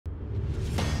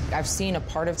I've seen a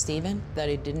part of Steven that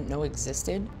I didn't know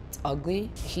existed. It's ugly.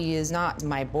 He is not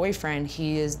my boyfriend.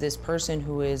 He is this person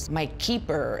who is my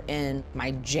keeper and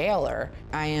my jailer.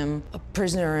 I am a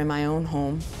prisoner in my own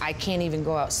home. I can't even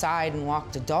go outside and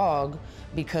walk the dog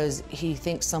because he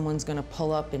thinks someone's gonna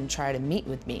pull up and try to meet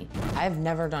with me. I've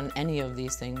never done any of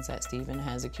these things that Steven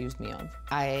has accused me of.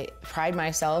 I pride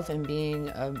myself in being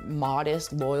a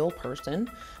modest, loyal person.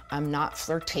 I'm not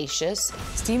flirtatious.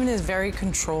 Steven is very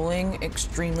controlling,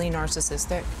 extremely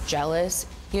narcissistic, jealous.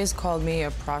 He has called me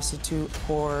a prostitute,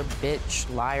 whore,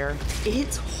 bitch, liar.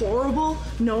 It's horrible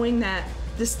knowing that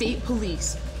the state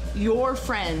police, your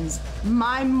friends,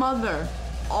 my mother,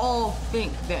 all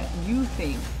think that you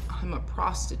think I'm a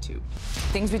prostitute.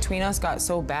 Things between us got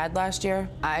so bad last year.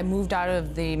 I moved out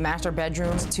of the master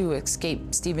bedrooms to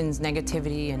escape Steven's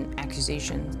negativity and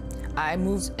accusations. I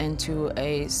moved into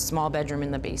a small bedroom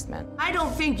in the basement. I don't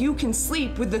think you can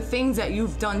sleep with the things that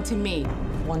you've done to me.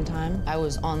 One time, I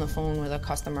was on the phone with a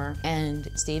customer, and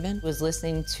Steven was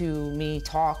listening to me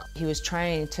talk. He was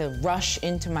trying to rush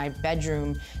into my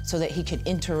bedroom so that he could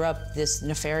interrupt this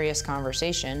nefarious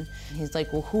conversation. He's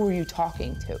like, well, who are you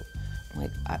talking to? I'm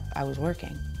like, I was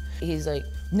working. He's like,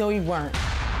 no, you weren't.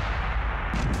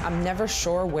 I'm never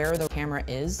sure where the camera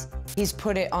is. He's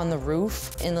put it on the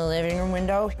roof in the living room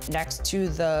window next to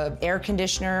the air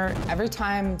conditioner. Every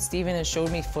time Steven has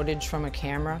showed me footage from a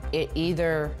camera, it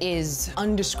either is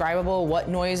undescribable what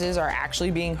noises are actually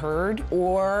being heard,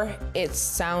 or it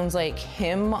sounds like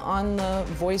him on the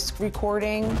voice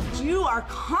recording. You are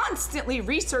constantly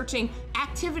researching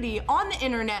activity on the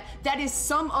internet that is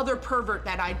some other pervert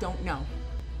that I don't know.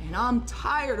 And I'm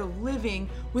tired of living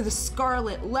with a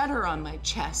scarlet letter on my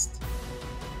chest.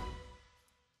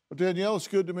 Well, Danielle, it's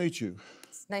good to meet you.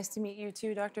 It's nice to meet you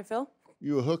too, Dr. Phil.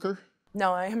 You a hooker?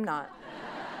 No, I am not.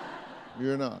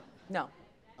 You're not? No.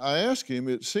 I asked him,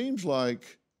 it seems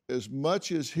like as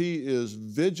much as he is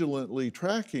vigilantly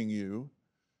tracking you,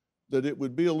 that it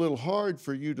would be a little hard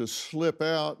for you to slip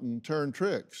out and turn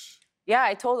tricks. Yeah,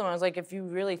 I told him, I was like, if you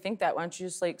really think that, why don't you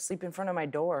just like sleep in front of my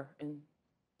door? And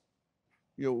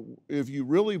you know, if you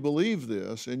really believe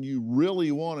this and you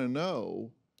really want to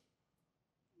know,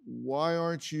 why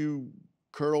aren't you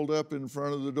curled up in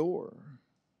front of the door?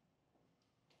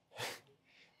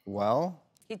 Well?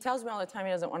 He tells me all the time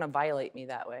he doesn't want to violate me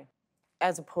that way,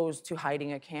 as opposed to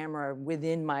hiding a camera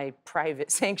within my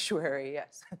private sanctuary,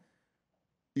 yes.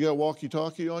 You got a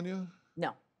walkie-talkie on you?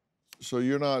 No. So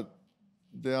you're not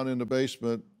down in the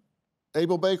basement,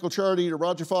 Abel Bakel Charity to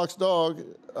Roger Fox dog,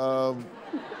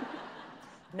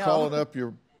 No. calling up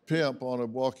your pimp on a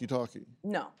walkie-talkie?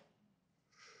 No.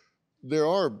 There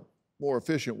are more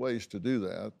efficient ways to do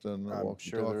that than a I'm walkie-talkie.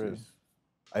 sure there is.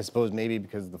 I suppose maybe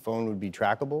because the phone would be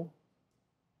trackable.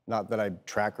 Not that I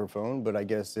track her phone, but I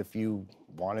guess if you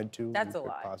wanted to, That's you a could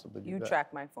lie. possibly do You that.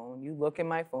 track my phone, you look in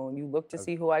my phone, you look to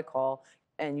see who I call,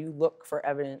 and you look for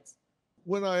evidence.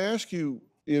 When I ask you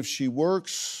if she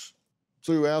works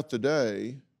throughout the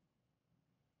day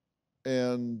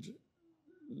and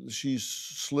she's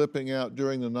slipping out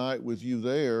during the night with you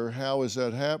there, how is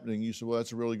that happening? You said, well,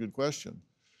 that's a really good question.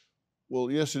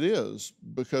 Well, yes, it is,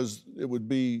 because it would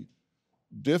be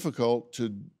difficult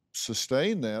to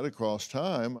sustain that across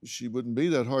time. She wouldn't be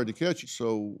that hard to catch.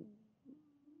 So,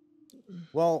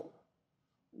 Well,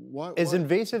 as why?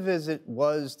 invasive as it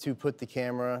was to put the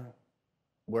camera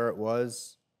where it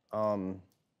was,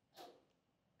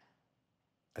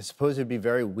 I suppose it'd be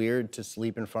very weird to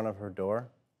sleep in front of her door.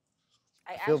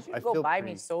 I feel- asked you I to go feel buy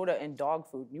pretty- me soda and dog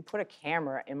food. You put a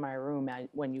camera in my room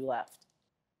when you left.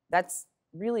 That's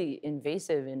really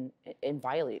invasive and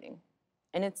violating.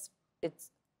 And it's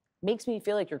makes me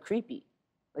feel like you're creepy.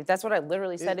 Like, that's what I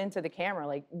literally said into the camera,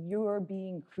 like, you're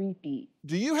being creepy.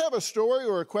 Do you have a story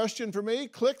or a question for me?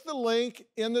 Click the link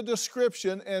in the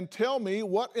description and tell me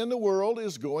what in the world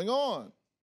is going on.